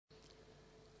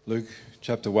Luke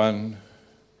chapter 1,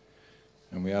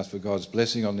 and we ask for God's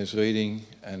blessing on this reading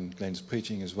and Glenn's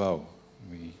preaching as well.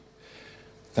 We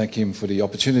thank him for the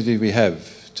opportunity we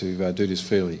have to do this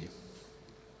freely.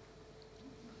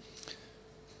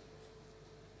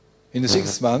 In the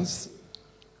 6th month,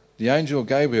 the angel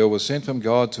Gabriel was sent from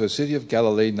God to a city of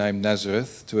Galilee named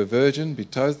Nazareth, to a virgin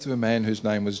betrothed to a man whose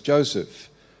name was Joseph,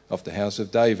 of the house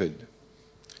of David.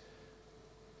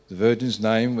 The virgin's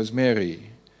name was Mary.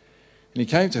 And he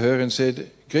came to her and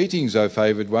said, "Greetings, O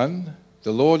favoured one,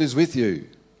 the Lord is with you."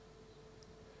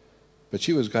 But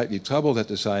she was greatly troubled at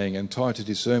the saying and tried to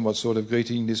discern what sort of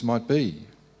greeting this might be.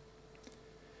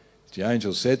 The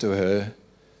angel said to her,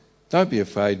 "Don't be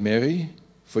afraid, Mary,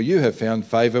 for you have found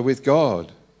favour with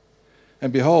God.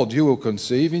 And behold, you will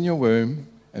conceive in your womb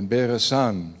and bear a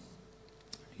son.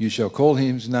 You shall call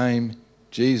his name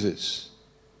Jesus.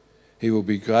 He will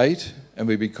be great and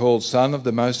will be called Son of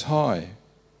the Most High.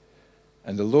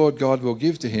 And the Lord God will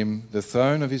give to him the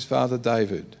throne of his father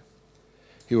David.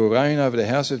 He will reign over the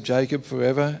house of Jacob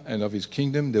forever, and of his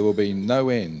kingdom there will be no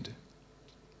end."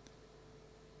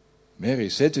 Mary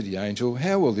said to the angel,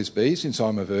 "How will this be, since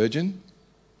I'm a virgin?"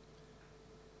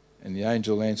 And the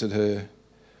angel answered her,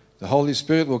 "The Holy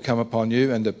Spirit will come upon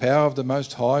you, and the power of the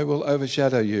Most High will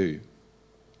overshadow you.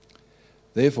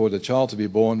 Therefore the child to be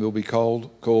born will be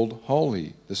called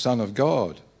Holy, the Son of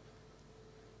God.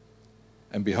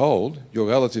 And behold, your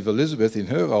relative Elizabeth in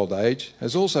her old age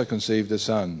has also conceived a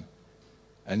son,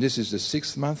 and this is the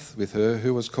 6th month with her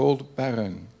who was called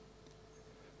barren.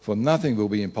 For nothing will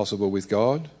be impossible with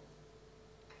God."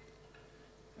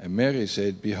 And Mary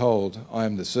said, "Behold, I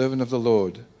am the servant of the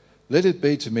Lord. Let it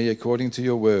be to me according to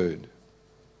your word."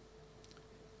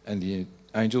 And the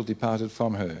angel departed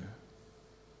from her.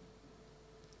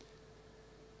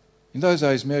 In those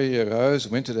days Mary arose,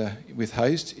 went with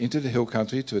haste into the hill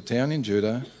country to a town in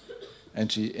Judah, and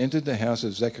she entered the house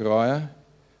of Zechariah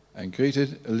and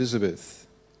greeted Elizabeth.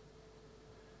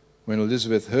 When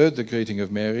Elizabeth heard the greeting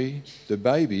of Mary, the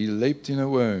baby leaped in her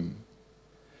womb.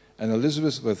 And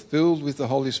Elizabeth was filled with the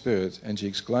Holy Spirit, and she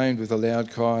exclaimed with a loud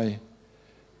cry,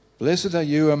 "Blessed are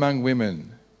you among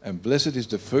women, and blessed is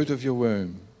the fruit of your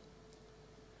womb.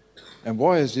 And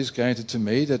why is this granted to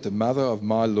me, that the mother of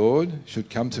my Lord should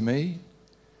come to me?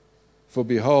 For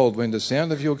behold, when the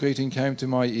sound of your greeting came to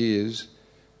my ears,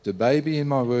 the baby in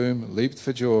my womb leaped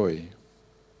for joy.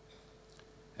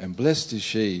 And blessed is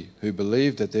she who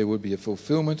believed that there would be a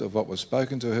fulfillment of what was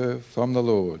spoken to her from the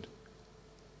Lord."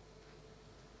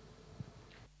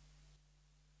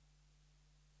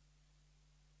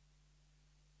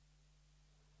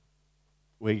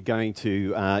 We're going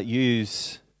to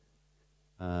use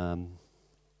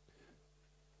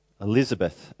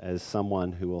Elizabeth as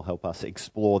someone who will help us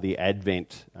explore the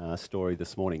Advent story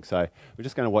this morning. So we're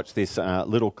just going to watch this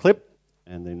little clip,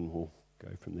 and then we'll go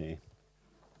from there.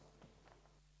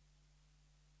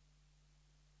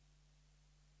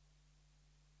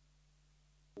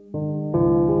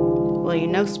 Well, you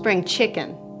know spring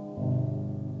chicken.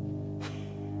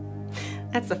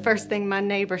 That's the first thing my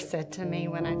neighbor said to me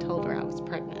when I told her I was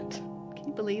pregnant. Can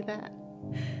you believe that?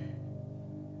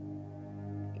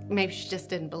 Maybe she just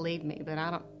didn't believe me, but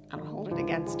I don't hold it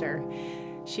against her.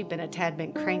 She'd been a tad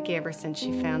bit cranky ever since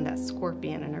she found that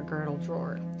scorpion in her girdle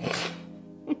drawer.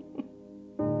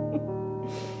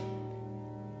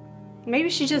 Maybe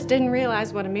she just didn't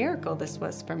realize what a miracle this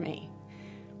was for me.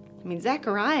 I mean,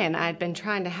 Zechariah and I had been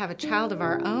trying to have a child of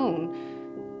our own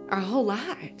our whole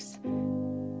lives.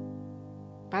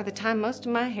 By the time most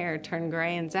of my hair had turned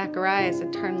gray and Zechariah's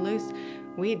had turned loose,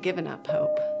 we had given up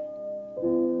hope.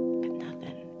 But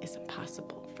nothing is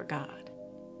impossible for God.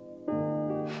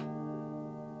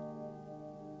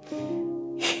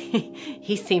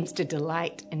 He seems to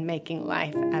delight in making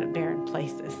life out of barren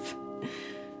places.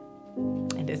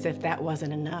 And as if that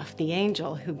wasn't enough, the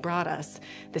angel who brought us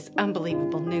this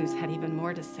unbelievable news had even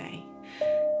more to say.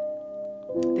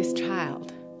 This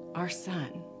child, our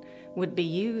son, would be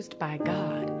used by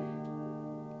God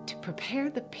to prepare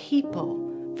the people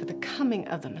for the coming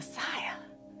of the Messiah.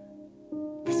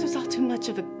 This was all too much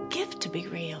of a gift to be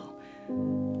real.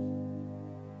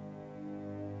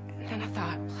 And then I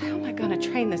thought, how am I going to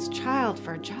train this child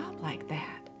for a job like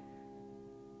that?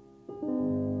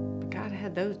 But God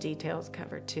had those details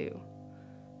covered too.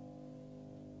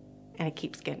 And it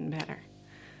keeps getting better.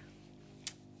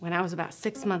 When I was about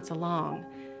 6 months along,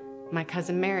 my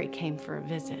cousin Mary came for a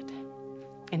visit.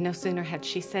 And no sooner had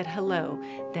she said hello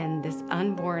than this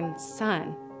unborn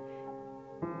son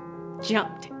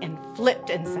jumped and flipped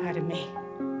inside of me.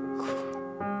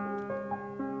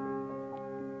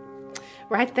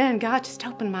 Right then, God just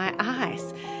opened my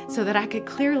eyes so that I could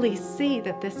clearly see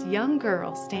that this young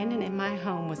girl standing in my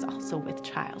home was also with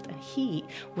child, and he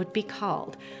would be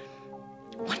called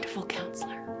Wonderful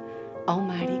Counselor,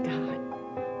 Almighty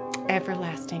God,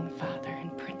 Everlasting Father,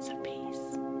 and Prince of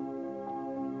Peace.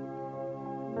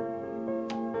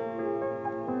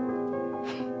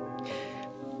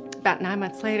 About 9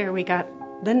 months later, we got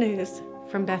the news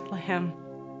from Bethlehem.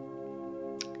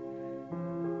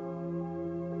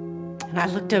 And I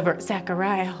looked over at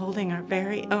Zechariah holding our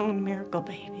very own miracle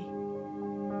baby.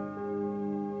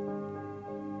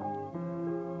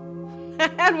 I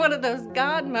had one of those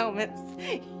God moments.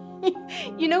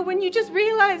 You know, when you just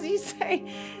realize, you say,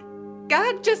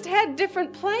 God just had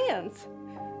different plans.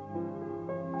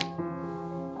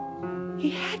 He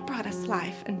had brought us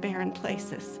life in barren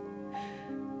places.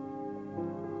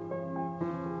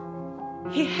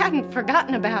 He hadn't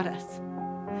forgotten about us,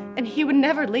 and he would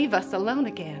never leave us alone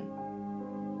again.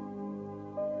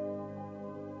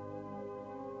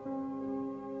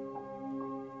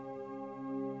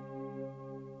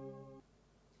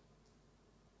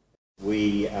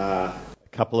 We are a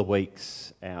couple of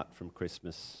weeks out from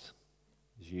Christmas.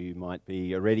 As you might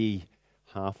be already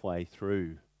halfway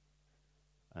through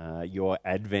your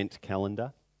Advent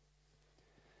calendar.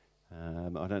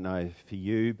 I don't know for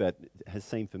you, but it has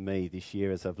seemed for me this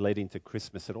year, as I've led into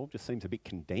Christmas, it all just seems a bit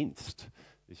condensed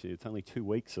this year. It's only 2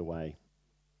 weeks away.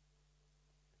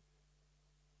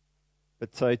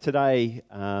 But so today,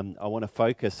 I want to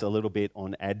focus a little bit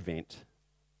on Advent.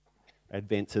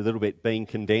 Advent's a little bit being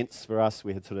condensed for us.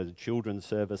 We had sort of a children's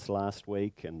service last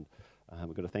week, and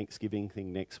we've got a Thanksgiving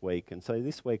thing next week. And so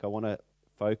this week I want to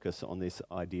focus on this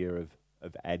idea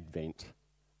of Advent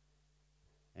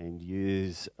and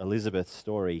use Elizabeth's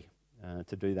story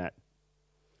to do that.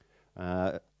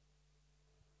 I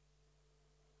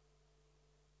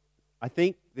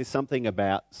think there's something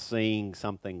about seeing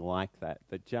something like that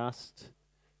that just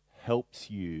helps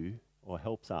you, or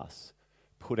helps us,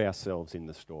 put ourselves in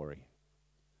the story.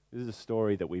 This is a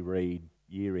story that we read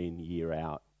year in, year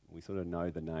out. We sort of know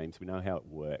the names, we know how it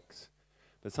works.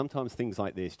 But sometimes things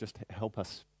like this just help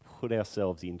us put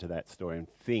ourselves into that story and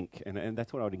think, and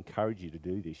that's what I would encourage you to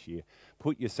do this year.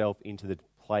 Put yourself into the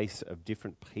place of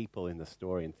different people in the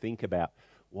story and think about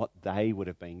what they would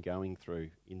have been going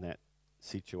through in that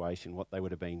situation, what they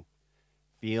would have been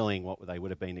feeling, what they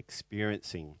would have been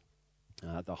experiencing,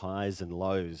 the highs and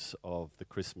lows of the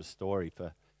Christmas story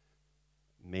for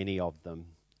many of them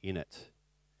in it.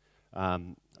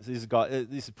 So this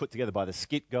is put together by the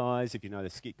Skit Guys. If you know the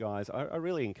Skit Guys, I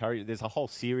really encourage you. There's a whole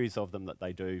series of them that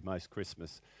they do most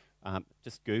Christmas.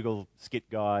 Just Google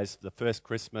Skit Guys, the first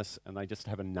Christmas, and they just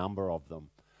have a number of them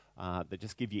that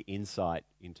just give you insight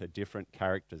into different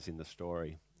characters in the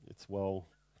story. It's well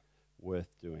worth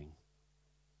doing.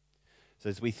 So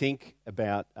as we think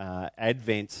about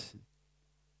Advent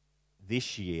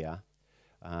this year,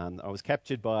 I was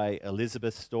captured by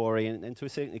Elizabeth's story and to a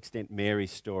certain extent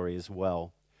Mary's story as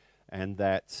well. And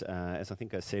that, as I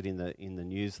think I said in the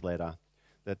newsletter,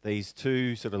 that these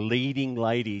two sort of leading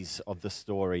ladies of the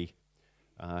story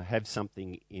have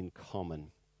something in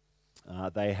common.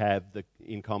 They have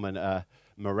in common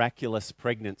miraculous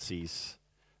pregnancies.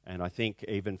 And I think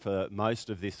even for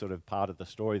most of this sort of part of the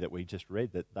story that we just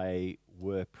read, that they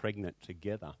were pregnant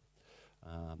together.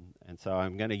 And so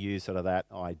I'm going to use sort of that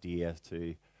idea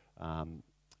to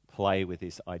play with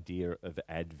this idea of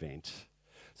Advent.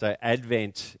 So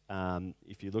Advent,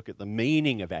 if you look at the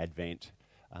meaning of Advent,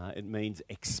 it means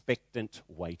expectant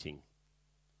waiting.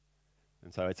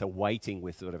 And so it's a waiting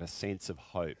with sort of a sense of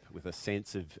hope, with a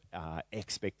sense of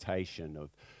expectation,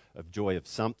 of joy, of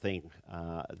something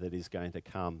that is going to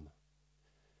come.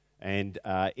 And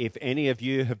if any of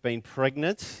you have been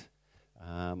pregnant,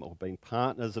 or been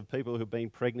partners of people who've been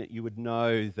pregnant, you would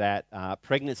know that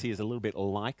pregnancy is a little bit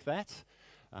like that.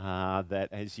 That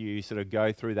as you sort of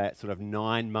go through that sort of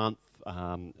 9-month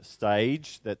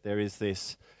stage, that there is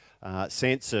this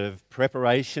sense of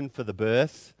preparation for the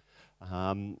birth,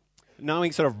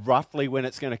 knowing sort of roughly when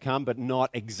it's going to come, but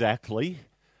not exactly.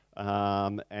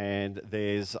 And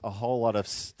there's a whole lot of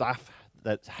stuff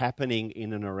that's happening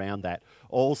in and around that.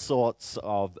 All sorts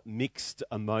of mixed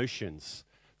emotions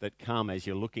that come as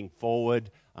you're looking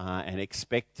forward and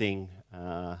expecting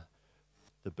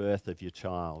the birth of your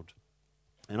child.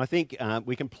 And I think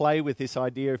we can play with this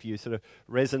idea if you sort of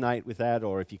resonate with that,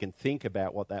 or if you can think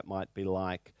about what that might be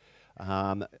like.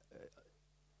 I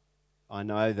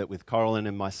know that with Coraline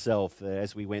and myself,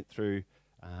 as we went through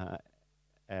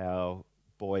our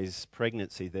boy's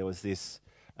pregnancy, there was this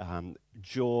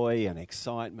joy and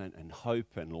excitement and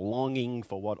hope and longing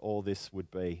for what all this would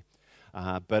be.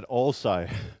 But also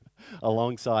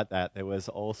alongside that, there was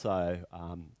also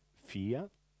fear,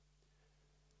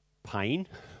 pain,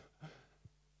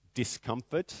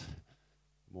 discomfort,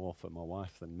 more for my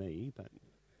wife than me, but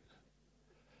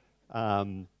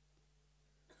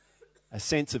a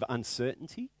sense of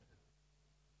uncertainty.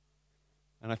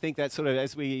 And I think that sort of,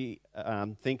 as we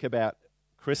think about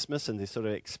Christmas and this sort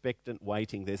of expectant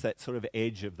waiting, there's that sort of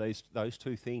edge of those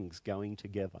two things going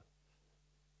together.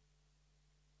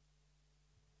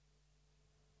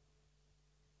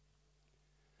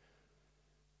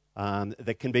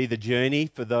 That can be the journey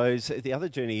for those. The other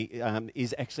journey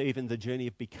is actually even the journey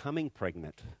of becoming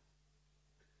pregnant,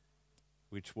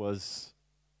 which was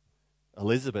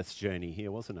Elizabeth's journey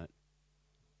here, wasn't it?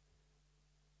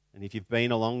 And if you've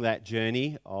been along that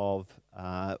journey of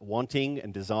wanting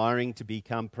and desiring to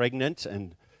become pregnant,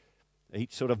 and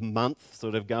each sort of month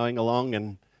sort of going along,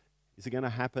 and is it going to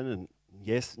happen? And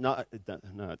yes, no,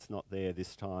 it's not there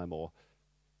this time.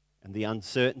 And the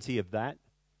uncertainty of that,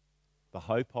 the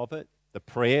hope of it, the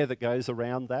prayer that goes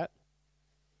around that.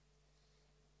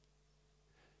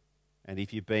 And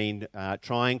if you've been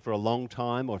trying for a long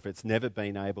time, or if it's never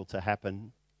been able to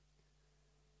happen,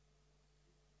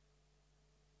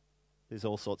 there's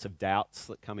all sorts of doubts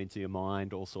that come into your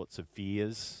mind, all sorts of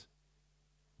fears,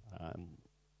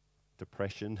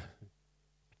 depression.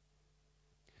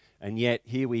 And yet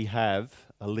here we have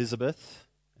Elizabeth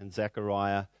and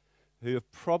Zechariah, who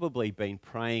have probably been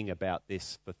praying about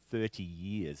this for 30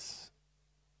 years.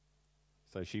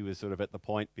 So she was sort of at the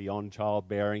point beyond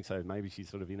childbearing, so maybe she's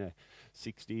sort of in her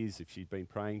 60s. If she'd been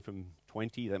praying from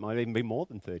 20, that might even be more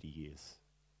than 30 years.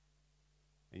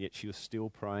 And yet she was still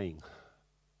praying.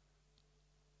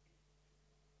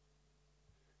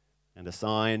 And a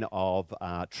sign of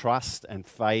trust and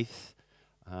faith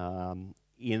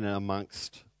in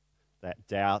amongst that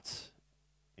doubt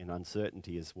and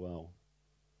uncertainty as well.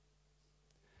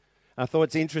 I thought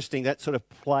it's interesting that sort of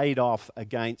played off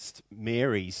against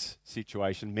Mary's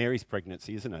situation, Mary's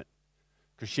pregnancy, isn't it?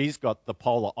 Because she's got the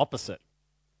polar opposite.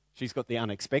 She's got the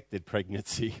unexpected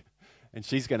pregnancy, and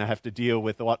she's going to have to deal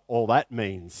with what all that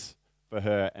means for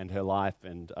her and her life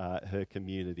and her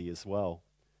community as well.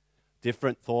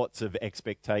 Different thoughts of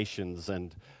expectations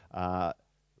and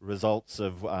results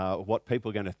of what people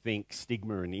are going to think,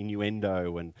 stigma and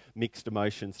innuendo and mixed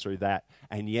emotions through that,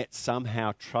 and yet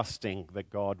somehow trusting that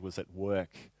God was at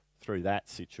work through that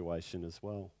situation as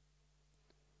well.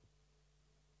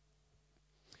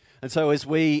 And so as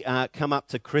we come up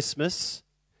to Christmas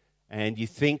and you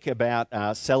think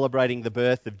about celebrating the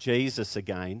birth of Jesus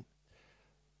again,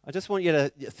 I just want you to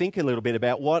think a little bit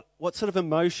about what sort of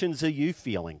emotions are you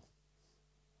feeling?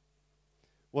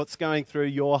 What's going through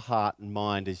your heart and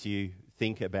mind as you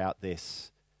think about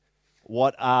this?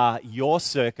 What are your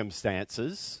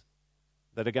circumstances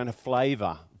that are going to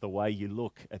flavour the way you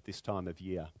look at this time of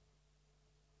year?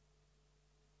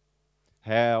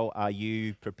 How are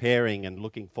you preparing and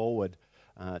looking forward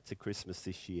to Christmas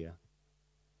this year?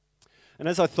 And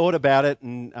as I thought about it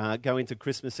and go into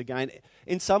Christmas again,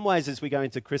 in some ways as we go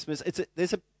into Christmas,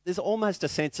 there's almost a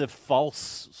sense of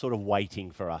false sort of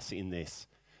waiting for us in this.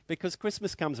 Because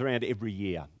Christmas comes around every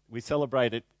year. We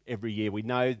celebrate it every year. We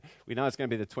know it's going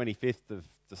to be the 25th of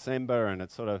December, and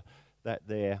it's sort of that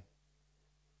there.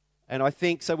 And I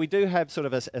think, so we do have sort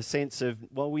of a sense of,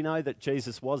 well, we know that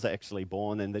Jesus was actually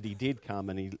born and that he did come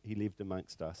and he lived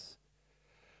amongst us.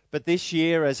 But this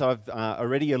year, as I've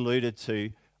already alluded to,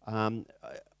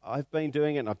 I've been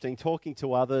doing it, and I've been talking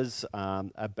to others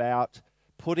about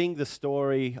putting the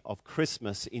story of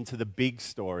Christmas into the big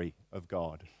story of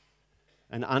God.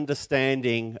 And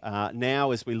understanding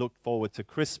now as we look forward to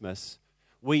Christmas,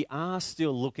 we are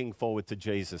still looking forward to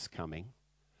Jesus coming,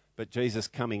 but Jesus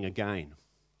coming again.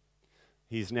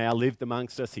 He's now lived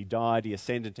amongst us, he died, he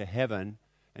ascended to heaven,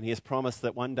 and he has promised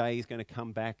that one day he's going to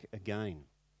come back again.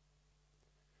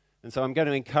 And so I'm going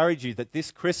to encourage you that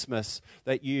this Christmas,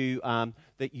 that you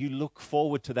look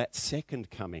forward to that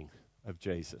second coming of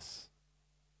Jesus.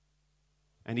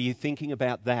 And are you thinking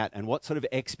about that? And what sort of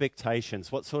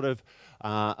expectations, what sort of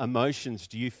emotions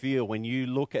do you feel when you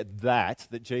look at that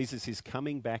Jesus is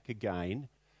coming back again?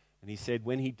 And he said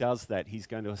when he does that, he's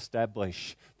going to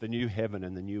establish the new heaven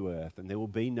and the new earth. And there will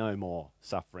be no more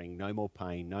suffering, no more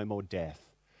pain, no more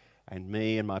death. And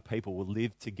me and my people will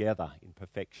live together in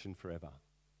perfection forever.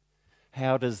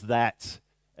 How does that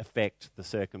affect the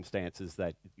circumstances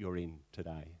that you're in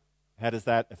today? How does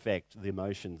that affect the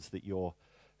emotions that you're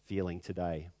feeling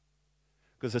today?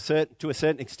 Because to a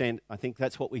certain extent, I think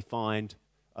that's what we find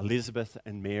Elizabeth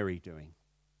and Mary doing.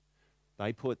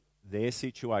 They put their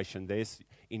situation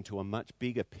into a much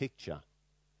bigger picture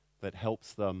that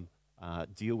helps them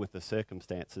deal with the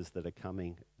circumstances that are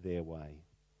coming their way.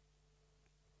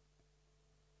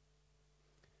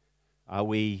 Are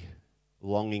we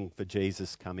longing for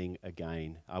Jesus coming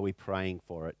again? Are we praying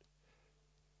for it?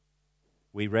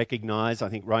 We recognize, I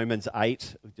think Romans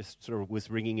 8 just sort of was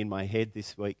ringing in my head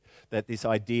this week, that this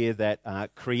idea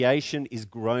that creation is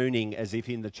groaning as if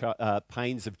in the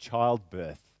pains of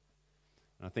childbirth.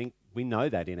 And I think we know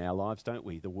that in our lives, don't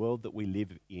we? The world that we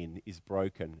live in is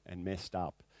broken and messed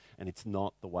up, and it's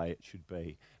not the way it should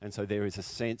be. And so there is a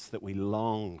sense that we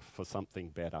long for something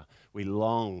better. We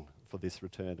long for this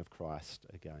return of Christ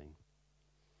again.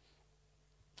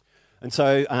 And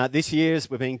so this year, as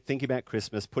we've been thinking about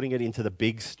Christmas, putting it into the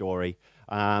big story,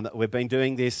 we've been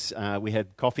doing this. We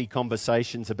had coffee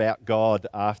conversations about God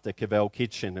after Cavell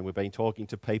Kitchen, and we've been talking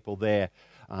to people there.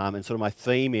 And sort of my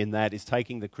theme in that is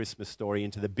taking the Christmas story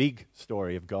into the big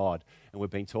story of God. And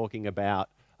we've been talking about,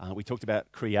 we talked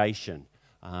about creation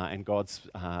and God's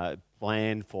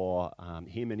plan for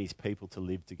him and his people to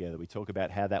live together. We talk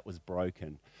about how that was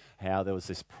broken, how there was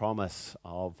this promise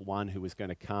of one who was going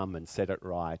to come and set it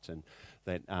right, and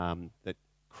that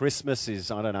Christmas is,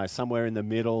 I don't know, somewhere in the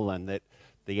middle, and that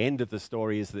the end of the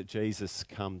story is that Jesus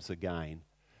comes again.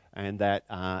 And that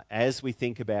as we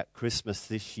think about Christmas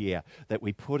this year, that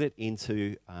we put it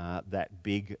into that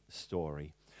big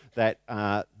story. That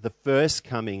the first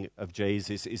coming of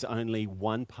Jesus is only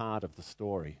one part of the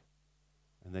story,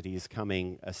 and that he is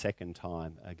coming a second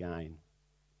time again.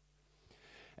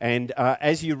 And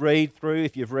as you read through,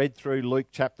 if you've read through Luke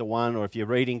chapter 1, or if you're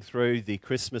reading through the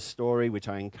Christmas story, which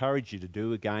I encourage you to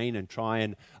do again, and try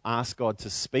and ask God to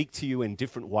speak to you in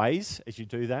different ways as you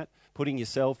do that, putting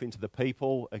yourself into the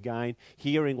people again,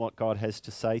 hearing what God has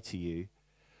to say to you,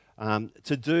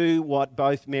 to do what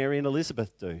both Mary and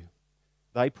Elizabeth do.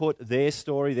 They put their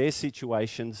story, their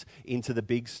situations into the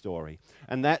big story.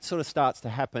 And that sort of starts to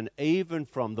happen even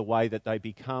from the way that they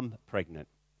become pregnant.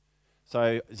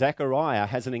 So Zechariah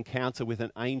has an encounter with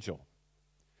an angel,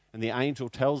 and the angel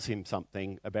tells him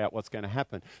something about what's going to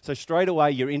happen. So straight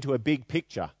away you're into a big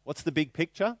picture. What's the big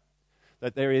picture?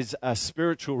 That there is a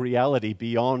spiritual reality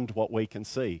beyond what we can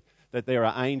see, that there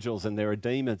are angels and there are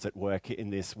demons at work in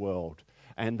this world,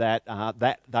 and that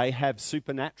they have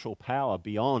supernatural power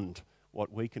beyond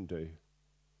what we can do.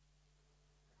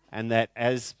 And that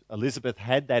as Elizabeth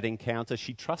had that encounter,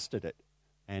 she trusted it.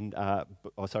 And,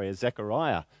 as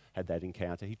Zechariah had that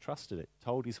encounter, he trusted it,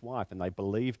 told his wife, and they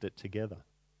believed it together.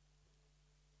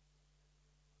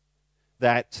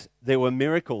 That there were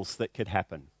miracles that could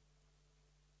happen.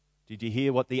 Did you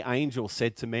hear what the angel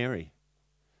said to Mary?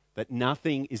 That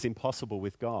nothing is impossible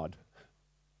with God.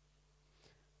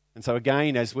 And so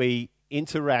again, as we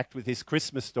interact with this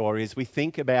Christmas story, as we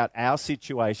think about our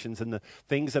situations and the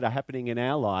things that are happening in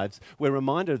our lives, we're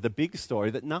reminded of the big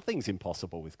story that nothing's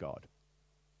impossible with God.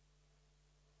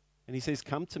 And he says,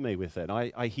 come to me with it.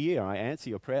 I hear, I answer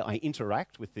your prayer, I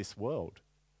interact with this world.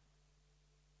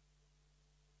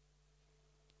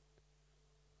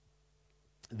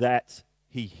 That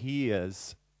he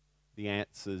hears the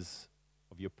answers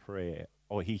of your prayer,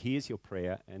 or he hears your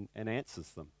prayer and answers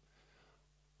them.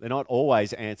 They're not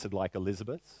always answered like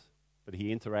Elizabeth's, but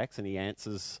he interacts and he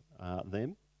answers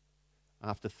them.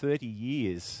 After 30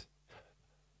 years,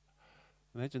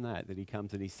 imagine that he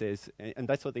comes and he says, and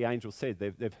that's what the angel said,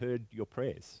 they've heard your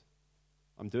prayers.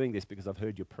 I'm doing this because I've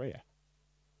heard your prayer.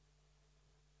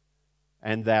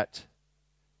 And that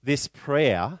this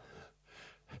prayer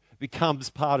becomes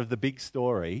part of the big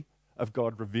story of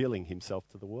God revealing himself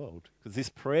to the world. Because this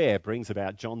prayer brings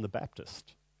about John the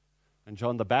Baptist. And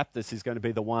John the Baptist is going to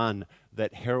be the one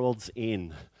that heralds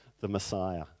in the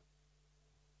Messiah.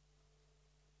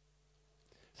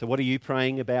 So what are you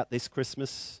praying about this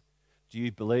Christmas? Do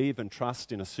you believe and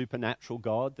trust in a supernatural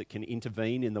God that can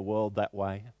intervene in the world that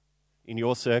way? In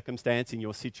your circumstance, in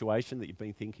your situation that you've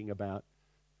been thinking about?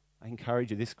 I encourage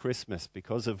you this Christmas,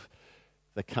 because of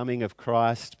the coming of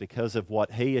Christ, because of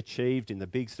what he achieved in the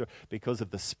big story, because of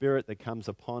the Spirit that comes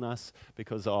upon us,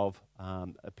 because of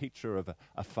a picture of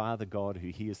a Father God who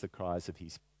hears the cries of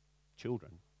his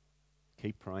children.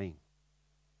 Keep praying.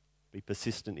 Be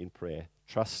persistent in prayer.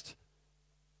 Trust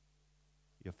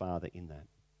your Father in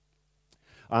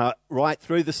that. Right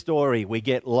through the story, we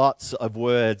get lots of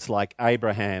words like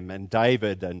Abraham and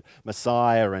David and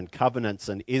Messiah and covenants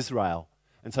and Israel.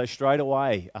 And so straight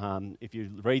away, if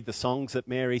you read the songs that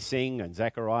Mary sing and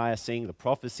Zechariah sing, the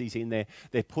prophecies in there,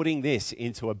 they're putting this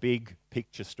into a big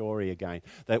picture story again.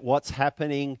 That what's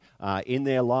happening in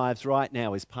their lives right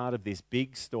now is part of this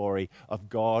big story of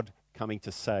God coming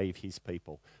to save his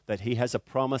people. That he has a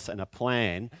promise and a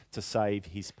plan to save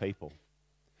his people.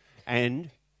 And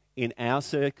in our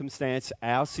circumstance,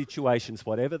 our situations,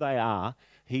 whatever they are,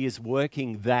 He is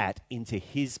working that into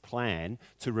his plan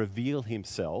to reveal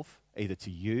himself either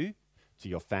to you, to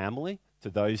your family, to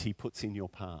those he puts in your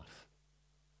path.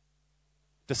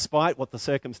 Despite what the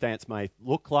circumstance may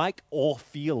look like or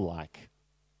feel like.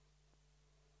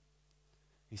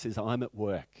 He says, I'm at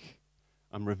work.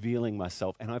 I'm revealing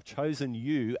myself, and I've chosen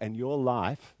you and your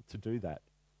life to do that.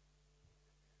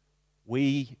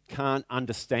 We can't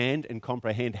understand and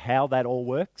comprehend how that all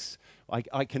works. I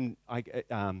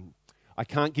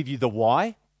can't give you the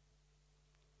why.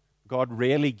 God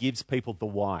rarely gives people the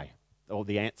why or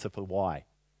the answer for why.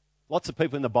 Lots of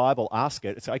people in the Bible ask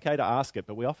it. It's okay to ask it,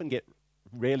 but we often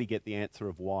rarely get the answer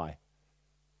of why.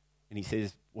 And he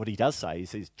says, what he does say, he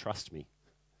says, trust me.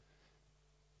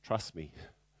 Trust me.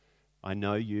 I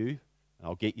know you.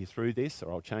 I'll get you through this,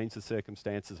 or I'll change the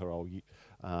circumstances, or I'll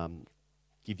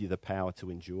give you the power to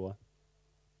endure.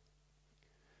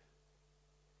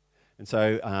 And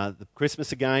so the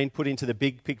Christmas again put into the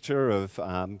big picture of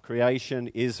creation,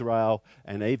 Israel,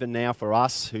 and even now for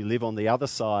us who live on the other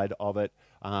side of it,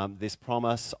 this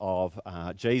promise of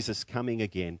Jesus coming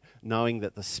again, knowing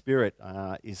that the Spirit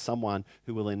is someone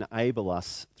who will enable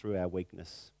us through our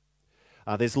weakness.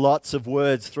 There's lots of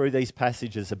words through these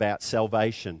passages about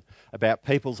salvation, about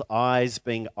people's eyes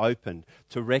being opened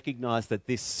to recognize that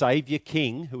this Saviour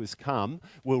King who has come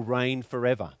will reign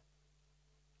forever,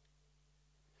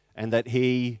 and that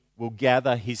he will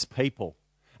gather his people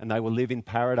and they will live in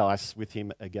paradise with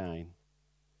him again.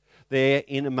 There,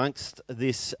 in amongst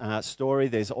this story,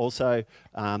 there's also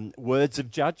words of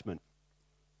judgment.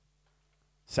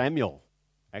 Samuel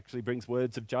actually brings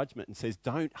words of judgment and says,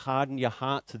 don't harden your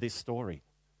heart to this story.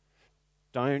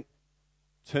 Don't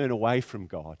turn away from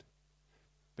God,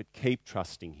 but keep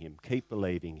trusting him, keep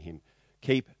believing him,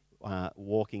 keep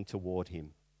walking toward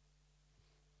him.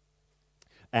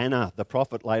 Anna, the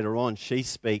prophet, later on, she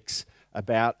speaks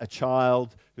about a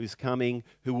child who's coming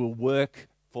who will work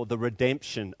for the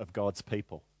redemption of God's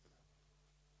people,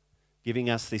 giving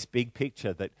us this big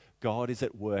picture that God is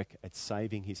at work at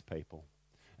saving his people.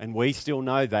 And we still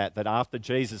know that after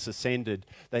Jesus ascended,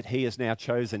 that he has now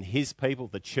chosen his people,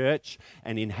 the church,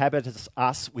 and inhabits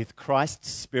us with Christ's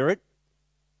Spirit,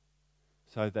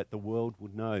 so that the world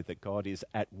would know that God is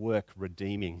at work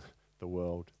redeeming the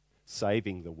world,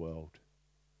 saving the world.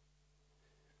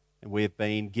 And we have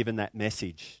been given that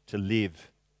message to live.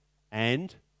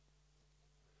 And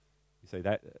you see,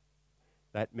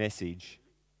 that message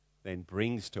then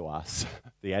brings to us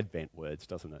the Advent words,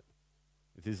 doesn't it?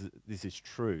 If this is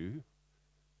true,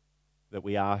 that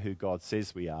we are who God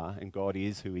says we are, and God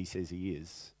is who he says he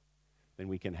is, then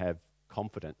we can have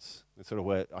confidence. That's sort of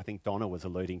where I think Donna was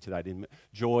alluding to that.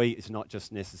 Joy is not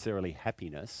just necessarily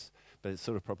happiness, but it's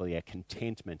sort of probably a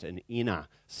contentment, an inner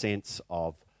sense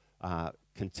of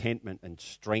contentment and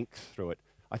strength through it.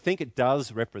 I think it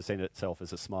does represent itself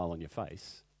as a smile on your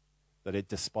face, that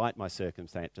despite my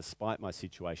circumstance, despite my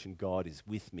situation, God is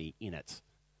with me in it.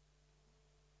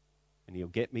 And he'll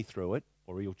get me through it,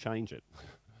 or he'll change it.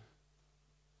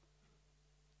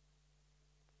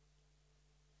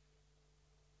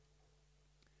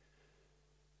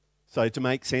 So to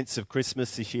make sense of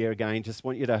Christmas this year again, just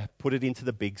want you to put it into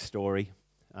the big story.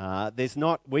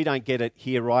 We don't get it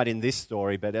here right in this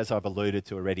story, but as I've alluded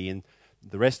to already, in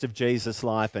the rest of Jesus'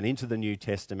 life and into the New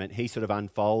Testament, he sort of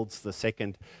unfolds the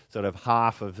second sort of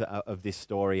half of this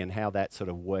story and how that's sort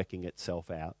of working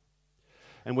itself out.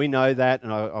 And we know that,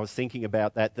 and I was thinking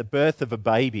about that, the birth of a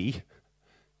baby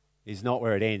is not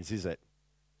where it ends, is it?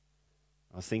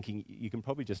 I was thinking you can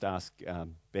probably just ask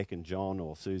Beck and John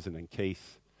or Susan and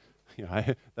Keith. You know,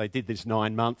 they did this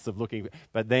 9 months of looking,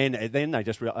 but then they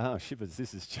just realized, oh, shivers,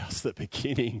 this is just the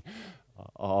beginning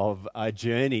of a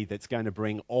journey that's going to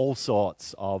bring all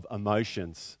sorts of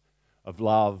emotions of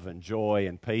love and joy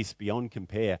and peace beyond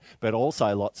compare, but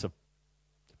also lots of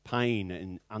pain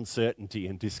and uncertainty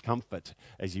and discomfort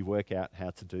as you work out how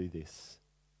to do this.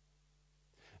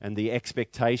 And the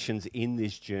expectations in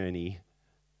this journey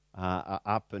are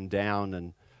up and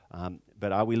down,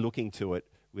 but are we looking to it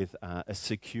with a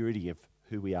security of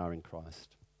who we are in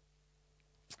Christ?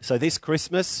 So this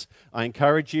Christmas, I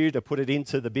encourage you to put it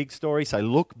into the big story. So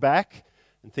look back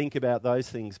and think about those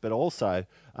things, but also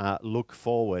look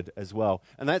forward as well.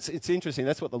 And it's interesting.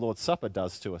 That's what the Lord's Supper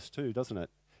does to us too, doesn't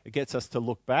it? It gets us to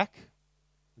look back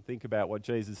and think about what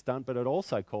Jesus has done, but it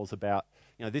also calls about,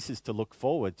 this is to look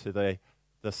forward to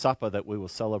the supper that we will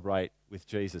celebrate with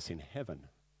Jesus in heaven.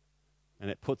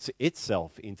 And it puts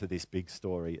itself into this big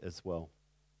story as well.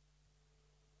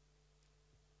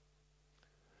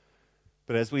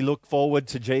 But as we look forward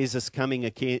to Jesus coming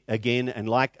again, and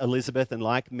like Elizabeth and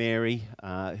like Mary,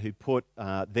 who put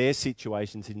their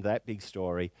situations in that big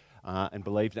story, and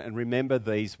believed it. And remember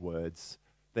these words,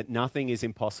 that nothing is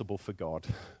impossible for God.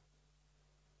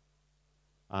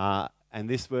 And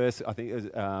this verse, I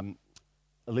think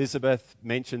Elizabeth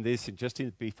mentioned this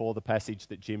before the passage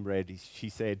that Jim read. She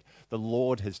said, "The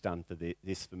Lord has done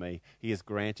this for me. He has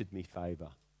granted me favour."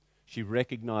 She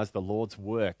recognised the Lord's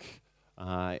work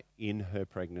in her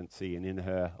pregnancy and in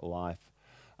her life.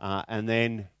 And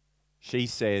then she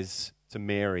says to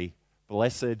Mary,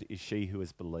 "Blessed is she who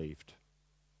has believed."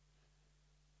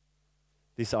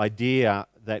 This idea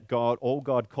that all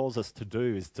God calls us to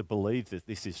do is to believe that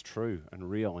this is true and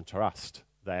real, and trust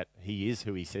that He is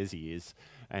who He says He is,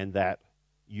 and that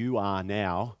you are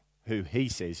now who He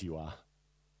says you are.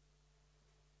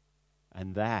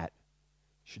 And that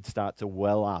should start to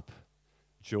well up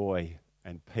joy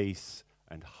and peace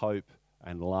and hope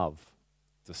and love,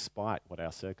 despite what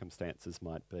our circumstances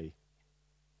might be.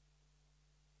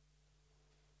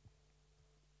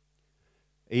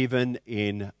 Even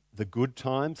in the good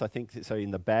times, I think, so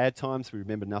in the bad times, we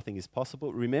remember nothing is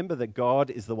possible. Remember that God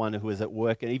is the one who is at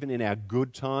work, and even in our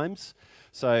good times.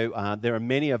 So there are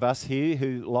many of us here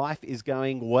who life is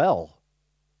going well.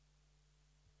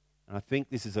 And I think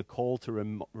this is a call to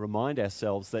remind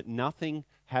ourselves that nothing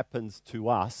happens to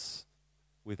us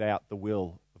without the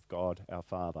will of God, our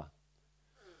Father.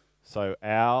 So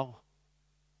our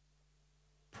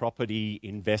property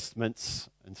investments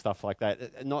and stuff like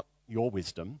that, not your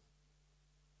wisdom.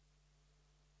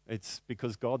 It's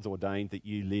because God's ordained that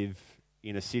you live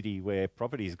in a city where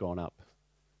property's gone up,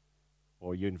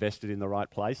 or you invested in the right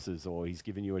places, or He's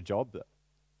given you a job.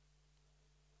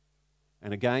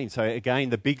 And again,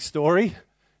 the big story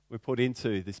we're put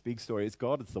into, this big story, it's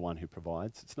God that's the one who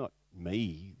provides. It's not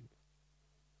me.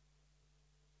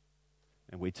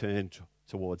 And we turn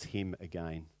towards Him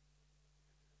again,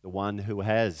 the one who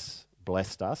has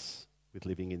blessed us with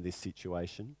living in this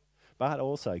situation, but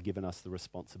also given us the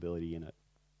responsibility in it.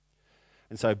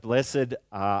 And so blessed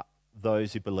are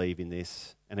those who believe in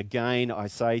this. And again, I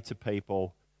say to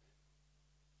people,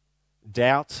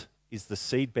 doubt is the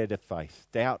seedbed of faith.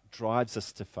 Doubt drives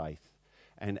us to faith.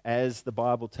 And as the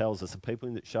Bible tells us, the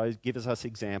people that gives us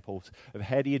examples of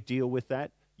how do you deal with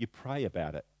that, you pray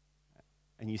about it.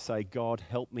 And you say, God,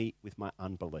 help me with my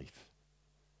unbelief.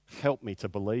 Help me to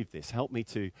believe this. Help me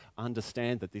to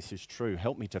understand that this is true.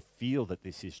 Help me to feel that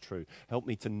this is true. Help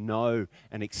me to know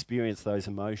and experience those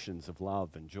emotions of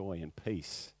love and joy and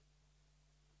peace.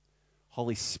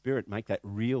 Holy Spirit, make that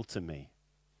real to me.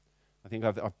 I think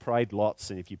I've prayed lots,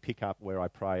 and if you pick up where I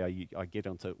pray, I get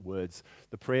onto words.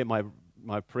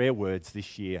 My prayer words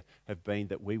this year have been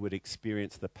that we would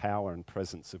experience the power and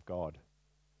presence of God,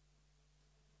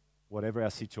 whatever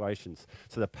our situations.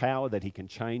 So the power that He can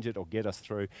change it or get us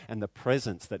through, and the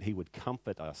presence that He would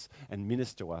comfort us and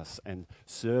minister to us and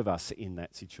serve us in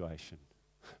that situation.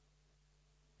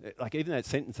 Like even that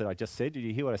sentence that I just said, did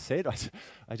you hear what I said?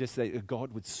 I just said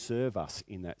God would serve us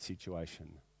in that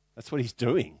situation. That's what He's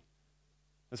doing.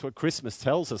 That's what Christmas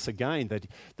tells us again,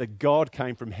 that God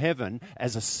came from heaven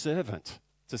as a servant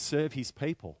to serve His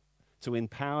people, to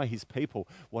empower His people,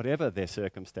 whatever their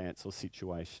circumstance or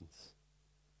situations.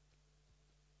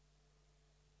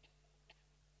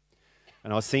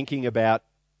 And I was thinking about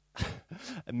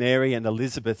Mary and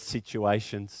Elizabeth's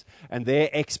situations, and their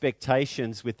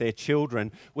expectations with their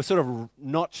children were sort of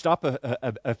notched up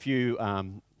a few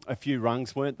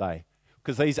rungs, weren't they?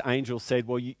 Because these angels said,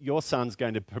 well, your son's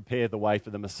going to prepare the way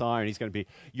for the Messiah, and he's going to be,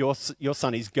 your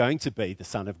son is going to be the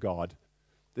Son of God.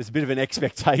 There's a bit of an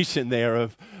expectation there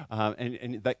of,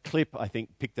 and that clip, I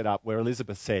think, picked it up where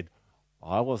Elizabeth said,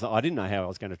 I didn't know how I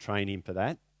was going to train him for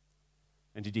that.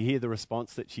 And did you hear the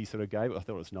response that she sort of gave? I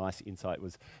thought it was nice insight.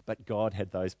 But God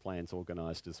had those plans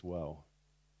organised as well.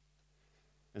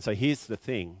 And so here's the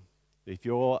thing. If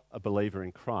you're a believer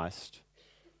in Christ,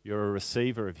 you're a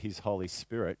receiver of His Holy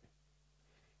Spirit.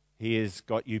 He has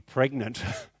got you pregnant,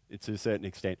 to a certain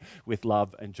extent, with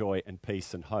love and joy and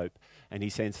peace and hope. And He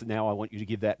says, now I want you to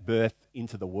give that birth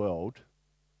into the world.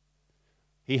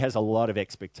 He has a lot of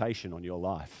expectation on your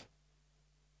life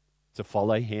to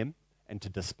follow Him and to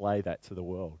display that to the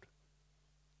world.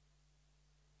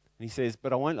 And He says,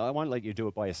 but I won't let you do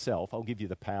it by yourself. I'll give you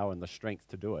the power and the strength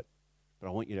to do it. But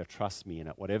I want you to trust me in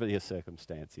it, whatever your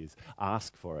circumstance is.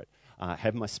 Ask for it.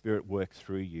 Have my Spirit work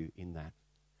through you in that.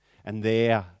 And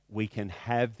there we can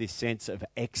have this sense of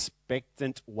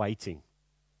expectant waiting.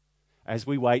 As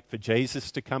we wait for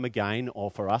Jesus to come again or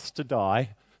for us to die,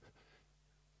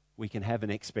 we can have an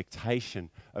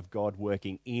expectation of God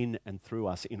working in and through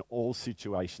us in all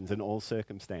situations and all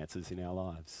circumstances in our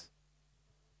lives.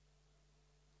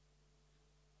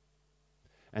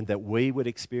 and that we would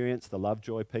experience the love,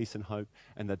 joy, peace, and hope,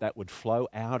 and that would flow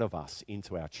out of us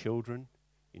into our children,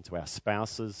 into our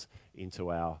spouses,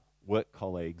 into our work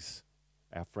colleagues,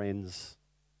 our friends,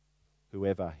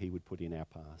 whoever he would put in our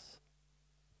paths.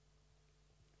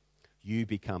 You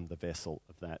become the vessel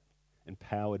of that,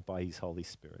 empowered by his Holy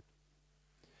Spirit.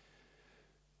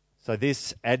 So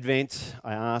this Advent,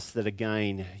 I ask that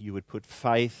again you would put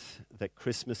faith that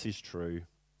Christmas is true,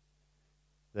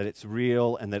 that it's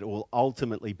real, and that it will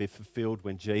ultimately be fulfilled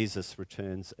when Jesus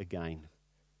returns again.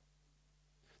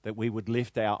 That we would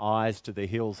lift our eyes to the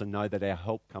hills and know that our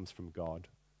help comes from God.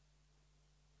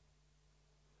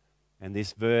 And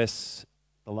this verse,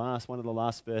 one of the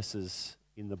last verses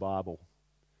in the Bible,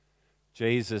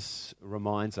 Jesus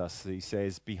reminds us, he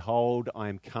says, "Behold, I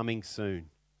am coming soon,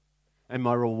 and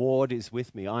my reward is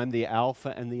with me. I am the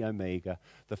Alpha and the Omega,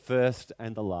 the first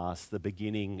and the last, the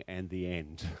beginning and the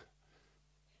end."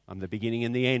 I'm the beginning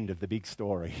and the end of the big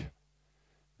story.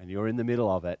 And you're in the middle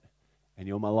of it, and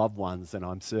you're my loved ones, and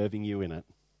I'm serving you in it.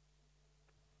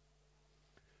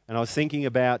 And I was thinking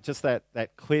about just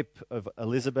that clip of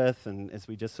Elizabeth, and as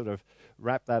we just sort of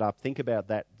wrap that up, think about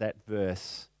that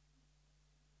verse.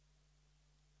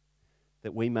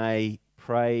 That we may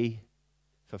pray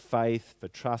for faith, for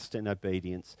trust and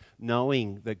obedience,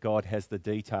 knowing that God has the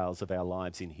details of our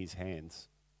lives in his hands.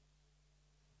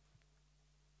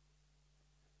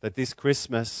 That this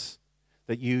Christmas,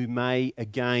 that you may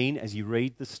again, as you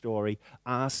read the story,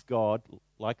 ask God,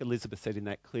 like Elizabeth said in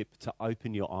that clip, to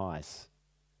open your eyes,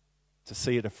 to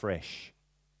see it afresh.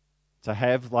 To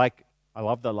have, like, I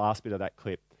love the last bit of that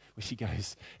clip, where she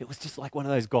goes, it was just like one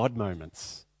of those God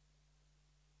moments.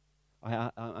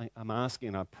 I'm asking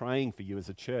and I'm praying for you as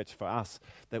a church, for us,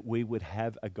 that we would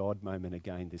have a God moment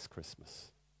again this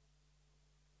Christmas.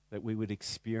 That we would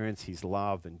experience his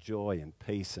love and joy and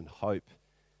peace and hope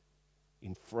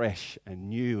in fresh and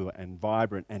new and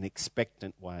vibrant and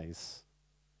expectant ways.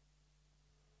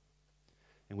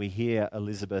 And we hear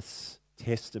Elizabeth's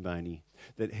testimony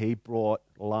that he brought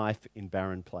life in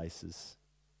barren places.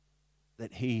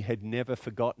 That he had never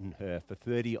forgotten her for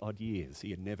 30 odd years.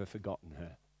 He had never forgotten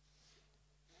her.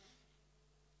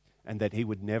 And that he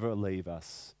would never leave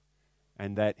us,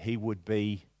 and that he would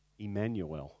be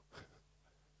Emmanuel,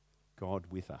 God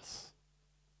with us,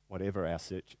 whatever our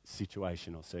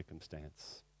situation or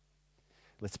circumstance.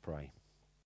 Let's pray.